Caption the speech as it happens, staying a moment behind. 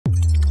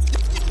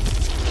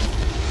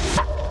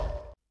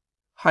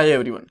Hi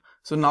everyone.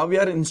 So now we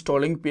are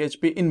installing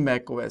PHP in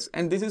macOS,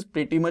 and this is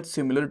pretty much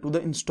similar to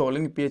the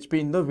installing PHP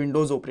in the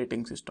Windows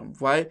operating system.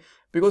 Why?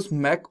 Because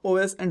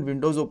macOS and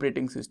Windows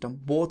operating system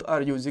both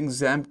are using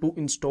XAMPP to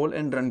install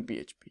and run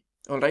PHP.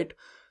 Alright.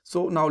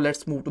 So now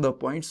let's move to the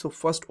point. So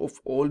first of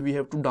all, we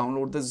have to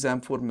download the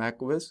XAMPP for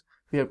macOS.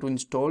 We have to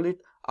install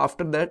it.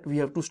 After that, we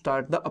have to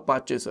start the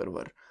Apache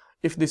server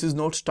if this is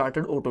not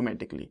started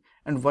automatically.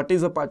 And what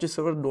is Apache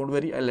server? Don't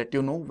worry, I'll let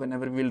you know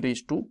whenever we'll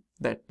reach to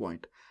that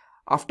point.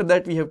 After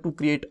that, we have to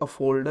create a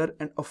folder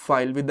and a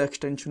file with the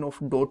extension of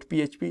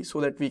 .php so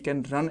that we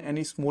can run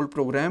any small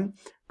program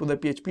to the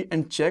PHP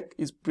and check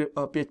is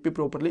PHP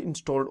properly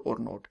installed or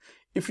not.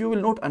 If you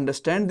will not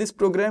understand this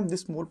program,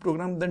 this small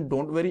program, then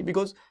don't worry,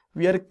 because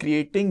we are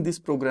creating this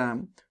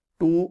program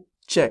to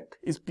check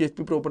is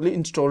PHP properly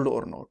installed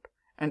or not.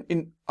 And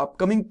in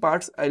upcoming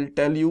parts, I'll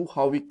tell you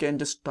how we can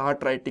just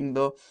start writing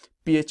the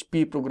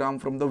PHP program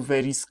from the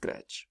very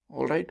scratch.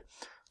 All right.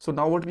 So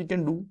now what we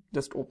can do,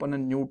 just open a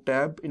new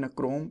tab in a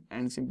Chrome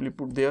and simply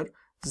put there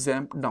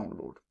XAMPP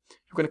download.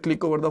 You can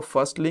click over the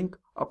first link,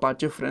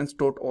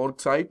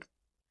 apachefriends.org site,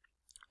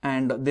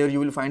 and there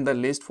you will find the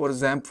list for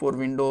XAMPP for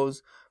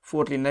Windows,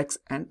 for Linux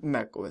and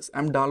macOS.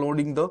 I'm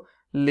downloading the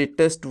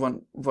latest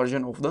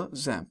version of the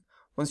XAMPP.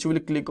 Once you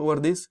will click over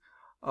this,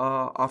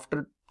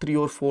 after 3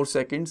 or 4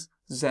 seconds,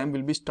 XAMPP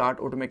will be start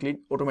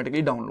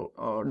automatically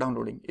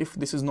downloading. If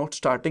this is not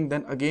starting,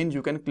 then again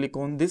you can click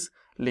on this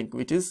link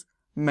which is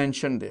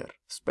mentioned there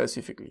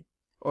specifically.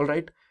 All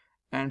right,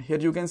 and here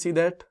you can see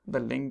that the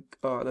link,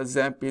 the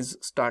XAMPP is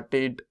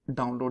started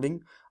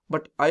downloading,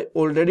 but I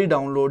already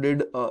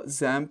downloaded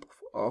XAMPP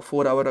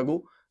 4 hours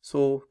ago.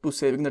 So to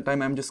saving the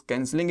time, I'm just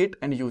canceling it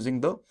and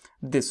using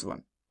this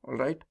one. All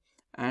right,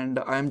 and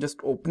I am just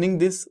opening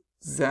this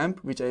XAMPP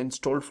which I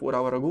installed 4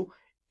 hours ago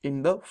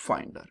in the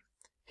Finder.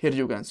 Here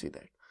you can see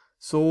that.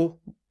 So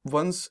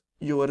once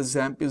your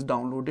XAMPP is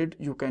downloaded,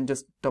 you can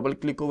just double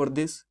click over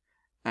this,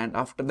 and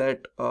after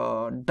that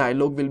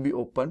dialog will be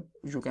open.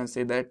 You can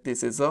say that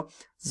this is a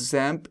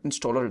XAMPP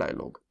installer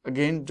dialog.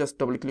 Again, just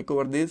double click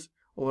over this,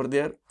 over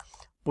there,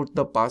 put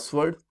the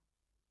password,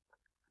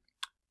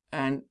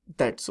 and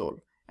that's all,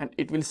 and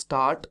it will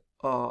start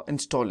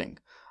installing.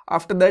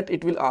 After that,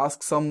 it will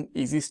ask some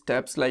easy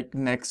steps like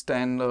next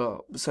and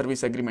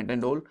service agreement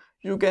and all.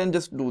 You can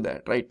just do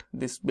that, right?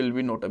 This will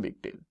be not a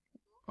big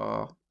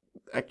deal.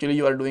 Actually,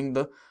 you are doing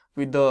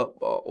with the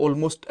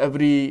almost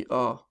every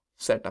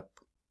setup.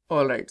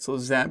 Alright, so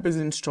XAMPP is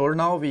installed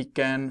now. We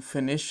can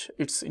finish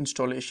its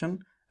installation,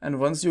 and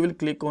once you will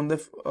click on the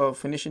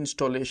finish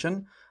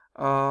installation,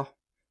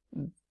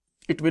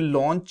 it will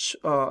launch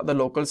the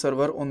local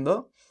server on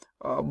the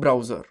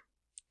browser.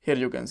 Here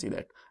you can see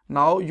that.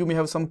 Now you may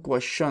have some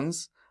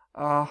questions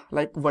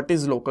like what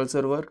is local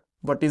server,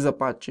 what is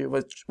Apache,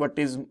 what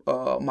is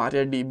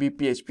MariaDB,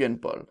 PHP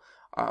and Perl.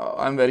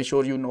 I'm very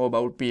sure you know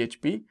about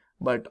PHP,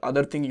 but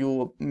other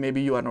thing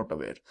maybe you are not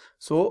aware.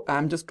 So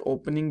I'm just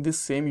opening this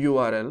same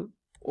URL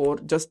or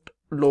just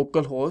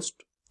localhost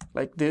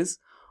like this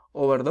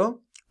over the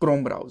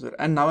Chrome browser,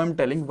 and now I'm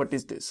telling what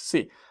is this.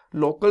 See,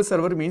 local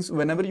server means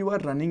whenever you are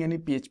running any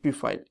PHP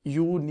file,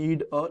 you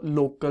need a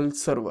local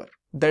server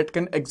that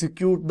can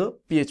execute the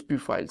PHP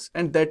files,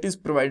 and that is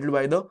provided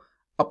by the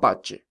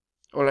Apache.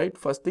 All right,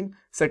 first thing.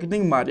 Second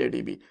thing,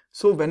 MariaDB.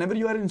 So whenever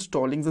you are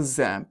installing the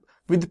XAMPP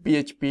with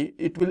PHP,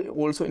 it will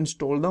also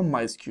install the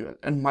MySQL,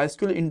 and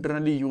MySQL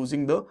internally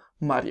using the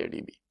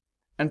MariaDB,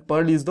 and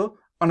Perl is the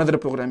another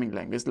programming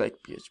language like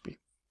PHP.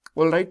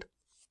 All right.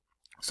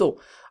 So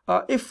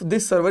if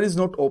this server is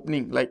not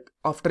opening, like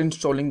after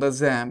installing the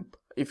XAMPP,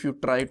 if you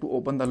try to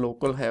open the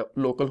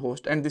local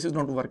host and this is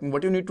not working,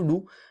 what you need to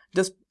do,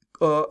 just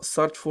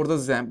search for the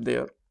XAMPP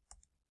there.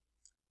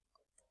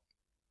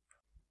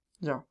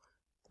 Yeah,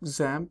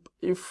 XAMPP.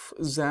 If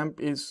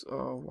XAMPP is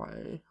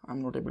why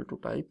I'm not able to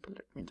type,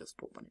 let me just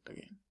open it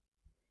again.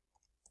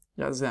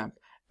 Yeah, XAMPP.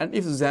 And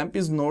if XAMPP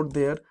is not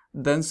there,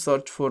 then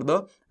search for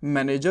the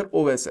manager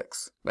OS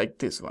X like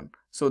this one.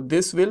 So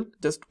this will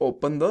just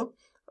open the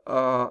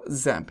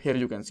XAMPP. Here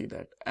you can see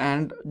that,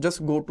 and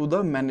just go to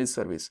the manage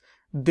service.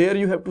 There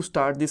you have to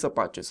start this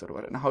Apache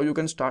server, and how you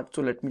can start.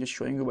 So let me just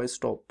showing you by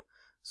stop.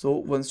 So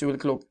once you will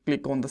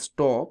click on the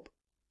stop,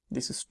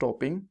 this is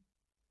stopping.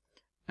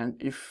 And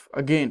if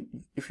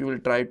you will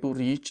try to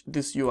reach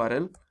this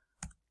URL,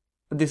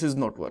 this is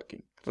not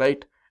working,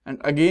 right? And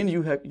again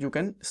you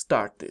can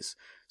start this.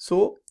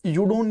 So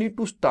you don't need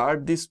to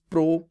start this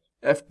pro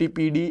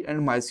FTPD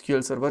and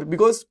MySQL server,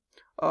 because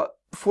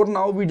for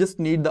now we just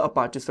need the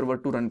Apache server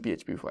to run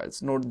PHP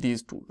files, not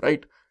these two,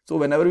 right? So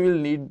whenever we will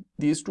need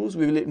these tools,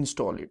 we will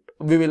install it,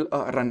 we will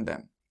run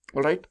them.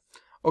 All right,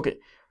 okay.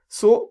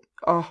 So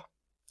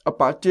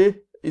Apache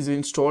is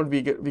installed.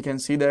 We can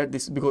see that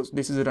this, because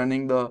this is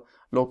running the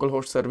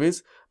localhost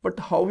service. But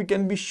how we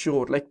can be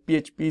sure like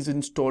PHP is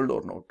installed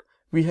or not?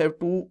 We have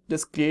to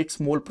just create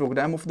small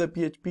program of the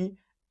PHP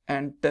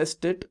and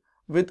test it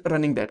with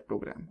running that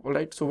program. All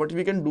right, so what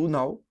we can do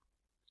now,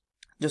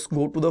 just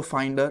go to the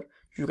Finder.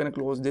 You can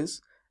close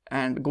this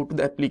and go to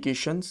the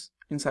applications.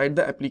 Inside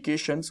the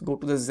applications, go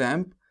to the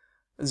XAMPP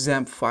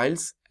XAMPP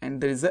files,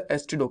 and there is a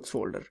htdocs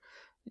folder.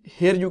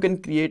 Here you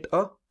can create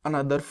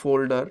another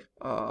folder,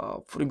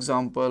 for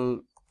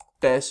example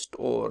test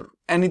or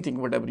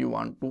anything, whatever you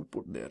want to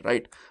put there,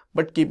 right?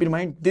 But keep in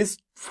mind, this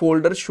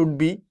folder should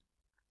be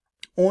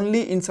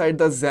only inside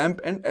the XAMPP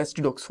and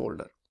htdocs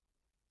folder.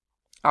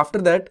 After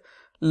that,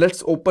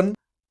 let's open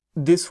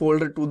this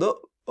folder to the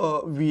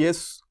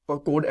VS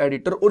code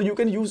editor, or you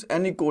can use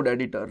any code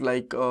editor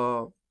like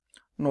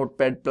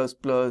Notepad++,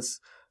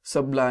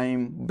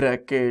 Sublime,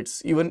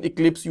 brackets, even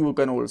Eclipse you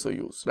can also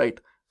use, right?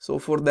 So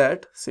for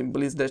that,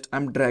 simple is that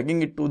I'm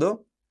dragging it to the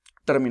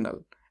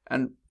terminal,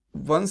 and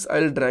once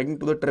I'll dragging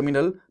to the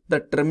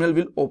terminal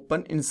will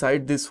open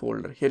inside this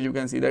folder. Here you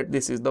can see that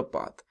this is the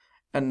path.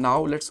 And now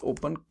let's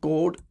open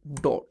code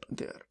dot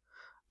there,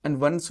 and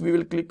once we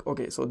will click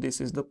OK, so this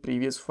is the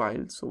previous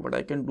file. So what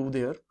I can do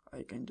there,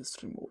 I can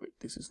just remove it.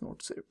 This is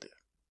not saved there,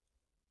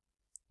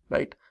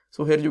 right?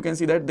 So here you can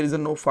see that there is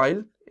no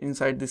file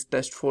inside this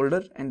test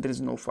folder, and there is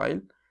no file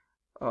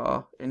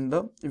in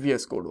the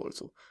VS code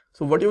also.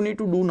 So what you need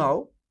to do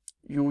now,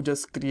 you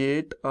just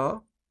create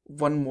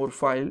one more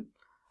file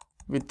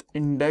with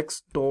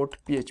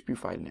index.php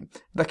file name.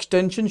 The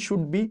extension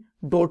should be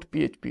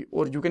 .php,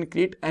 or you can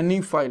create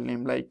any file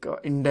name like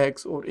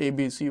index or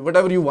abc,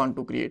 whatever you want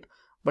to create.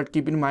 But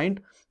keep in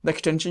mind, the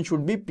extension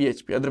should be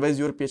PHP, otherwise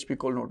your PHP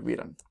call not be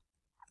run.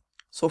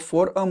 So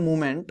for a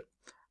moment,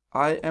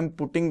 I am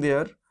putting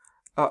there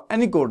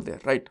any code there,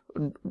 right?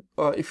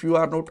 If you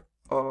are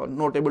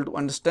not able to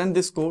understand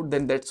this code,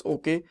 then that's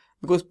okay,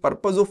 because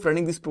purpose of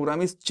running this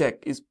program is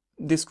check is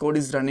this code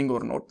is running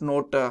or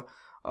not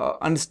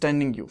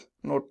understanding you,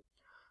 not.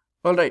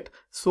 All right,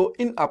 so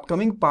in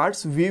upcoming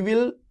parts we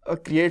will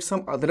create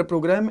some other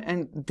program,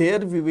 and there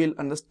we will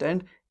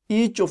understand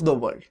each of the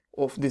word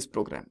of this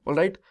program. All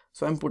right,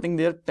 so I'm putting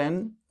there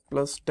 10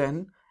 plus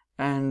 10,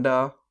 and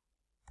the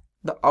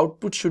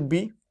output should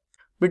be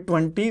with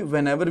 20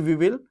 whenever we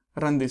will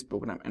run this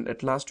program, and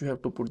at last you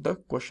have to put the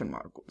question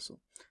mark also.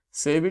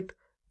 Save it,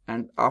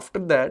 and after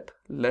that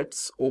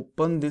let's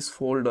open this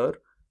folder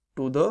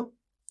to the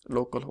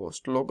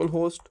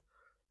localhost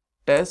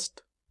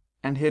test,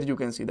 and here you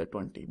can see that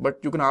 20. But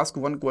you can ask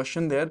one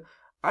question there,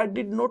 I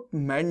did not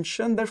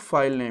mention that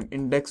file name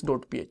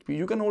index.php.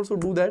 You can also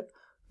do that,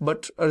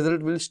 but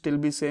result will still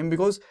be same,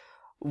 because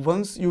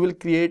once you will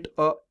create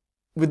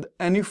with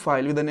any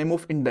file with the name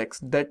of index,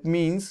 that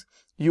means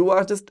you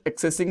are just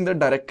accessing the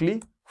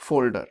directly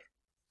folder.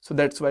 So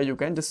that's why you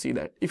can just see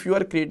that. If you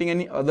are creating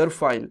any other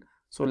file,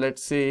 so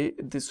let's say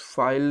this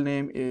file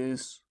name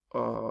is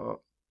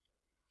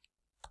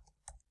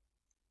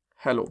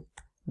hello,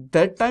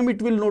 that time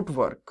it will not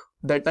work.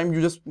 That time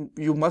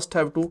you must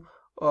have to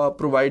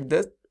provide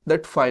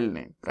that file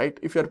name, right?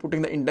 If you are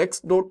putting the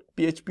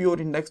index.php or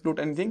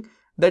index.anything,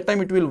 that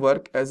time it will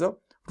work as a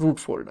root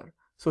folder.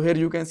 So here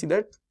you can see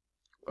that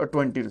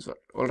 20 result.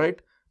 All right,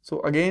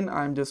 so again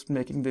I'm just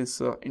making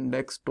this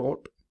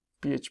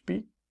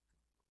index.php,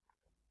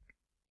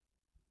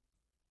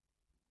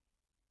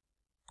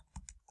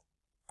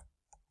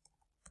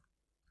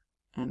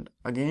 and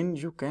again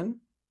you can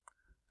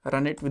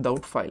run it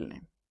without file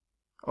name.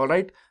 All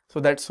right, so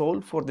that's all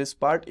for this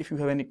part. If you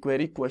have any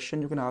query,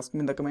 question, you can ask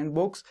me in the comment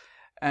box,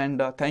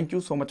 and thank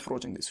you so much for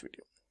watching this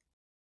video.